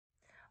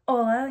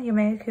Hola,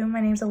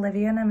 my name is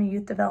Olivia and I'm a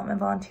youth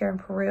development volunteer in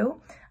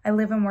Peru. I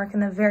live and work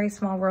in the very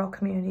small rural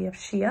community of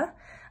Shia.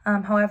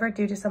 However,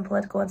 due to some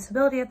political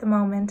instability at the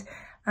moment,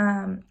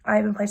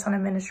 I've been placed on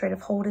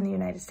administrative hold in the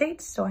United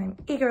States, so I'm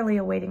eagerly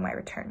awaiting my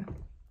return.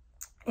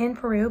 In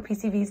Peru,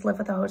 PCVs live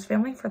with a host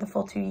family for the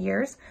full 2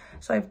 years,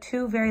 so I have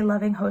 2 very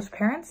loving host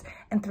parents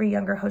and 3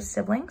 younger host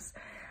siblings.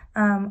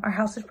 Our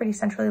house is pretty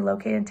centrally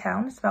located in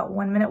town. It's about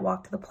 1 minute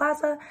walk to the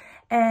plaza,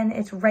 and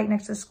it's right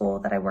next to the school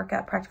that I work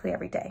at practically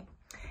every day.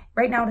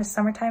 Right now it is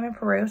summertime in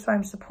Peru, so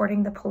I'm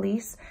supporting the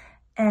police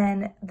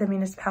and the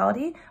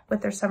municipality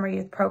with their summer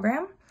youth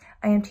program.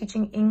 I am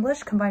teaching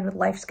English combined with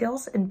life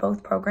skills in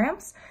both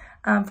programs.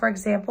 For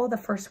example, the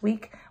first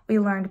week we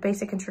learned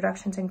basic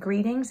introductions and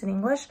greetings in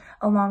English,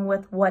 along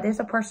with what is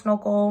a personal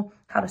goal,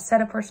 how to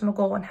set a personal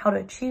goal, and how to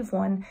achieve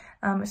one,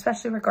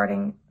 especially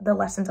regarding the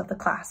lessons of the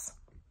class.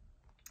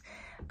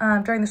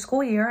 During the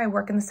school year, I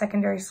work in the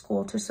secondary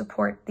school to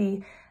support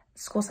the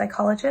school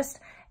psychologist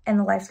and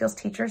the life skills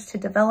teachers to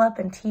develop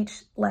and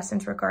teach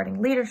lessons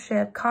regarding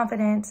leadership,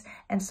 confidence,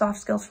 and soft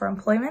skills for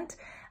employment.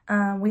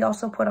 We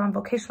also put on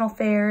vocational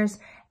fairs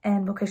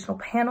and vocational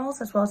panels,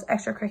 as well as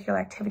extracurricular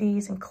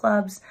activities and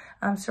clubs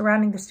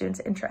surrounding the students'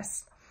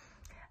 interests.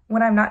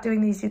 When I'm not doing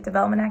these youth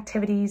development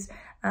activities,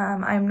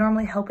 I'm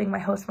normally helping my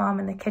host mom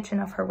in the kitchen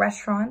of her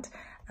restaurant.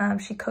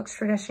 She cooks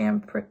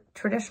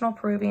traditional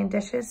Peruvian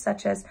dishes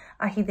such as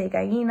ají de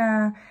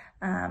gallina,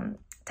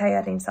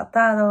 tallarín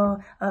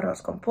saltado,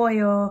 arroz con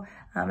pollo,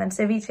 and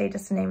ceviche,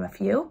 just to name a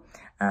few.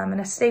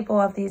 And a staple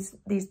of these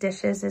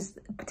dishes is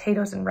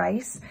potatoes and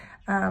rice,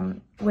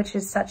 which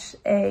is such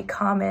a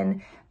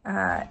common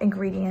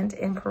ingredient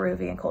in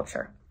Peruvian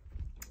culture.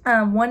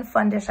 One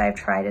fun dish I've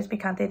tried is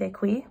picante de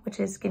cuy, which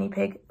is guinea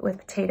pig with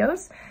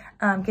potatoes.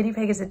 Guinea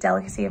pig is a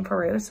delicacy in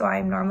Peru, so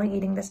I'm normally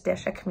eating this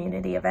dish at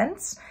community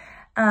events.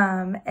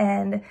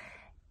 And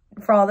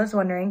for all those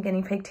wondering,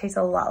 guinea pig tastes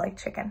a lot like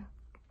chicken.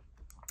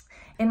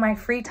 In my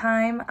free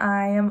time,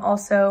 I am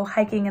also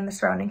hiking in the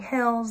surrounding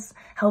hills,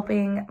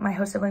 helping my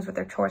host siblings with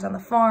their chores on the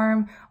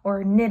farm,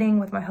 or knitting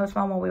with my host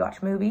mom while we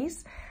watch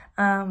movies.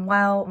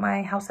 While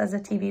my house has a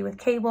TV with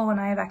cable and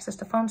I have access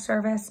to phone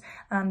service,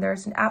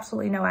 there's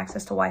absolutely no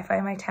access to Wi-Fi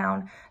in my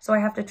town, so I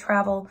have to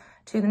travel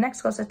to the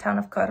next closest town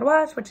of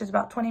Carruaje, which is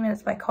about 20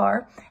 minutes by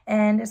car,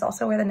 and is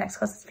also where the next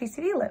closest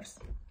PCV lives.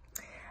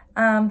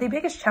 The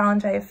biggest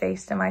challenge I have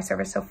faced in my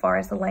service so far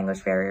is the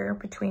language barrier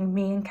between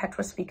me and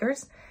Quechua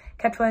speakers.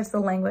 Quechua is the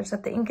language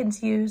that the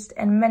Incans used,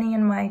 and many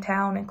in my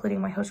town,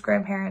 including my host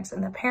grandparents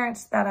and the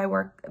parents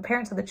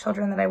of the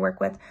children that I work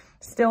with,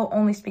 still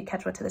only speak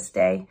Quechua to this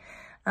day.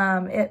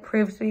 It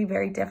proves to be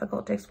very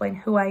difficult to explain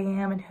who I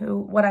am and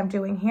what I'm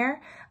doing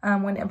here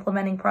when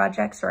implementing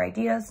projects or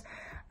ideas.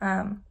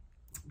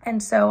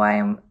 And so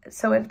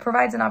it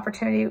provides an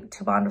opportunity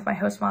to bond with my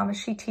host mom as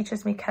she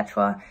teaches me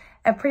Quechua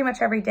pretty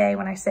much every day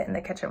when I sit in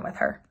the kitchen with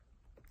her.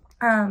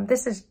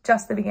 This is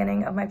just the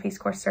beginning of my Peace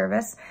Corps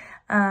service.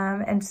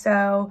 And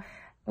so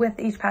with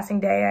each passing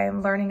day, I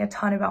am learning a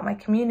ton about my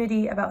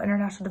community, about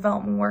international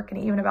development work,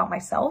 and even about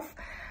myself.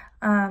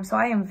 So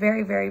I am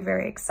very, very,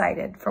 very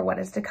excited for what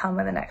is to come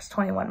in the next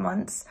 21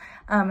 months.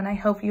 And I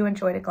hope you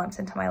enjoyed a glimpse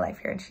into my life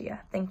here in Shia.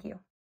 Thank you.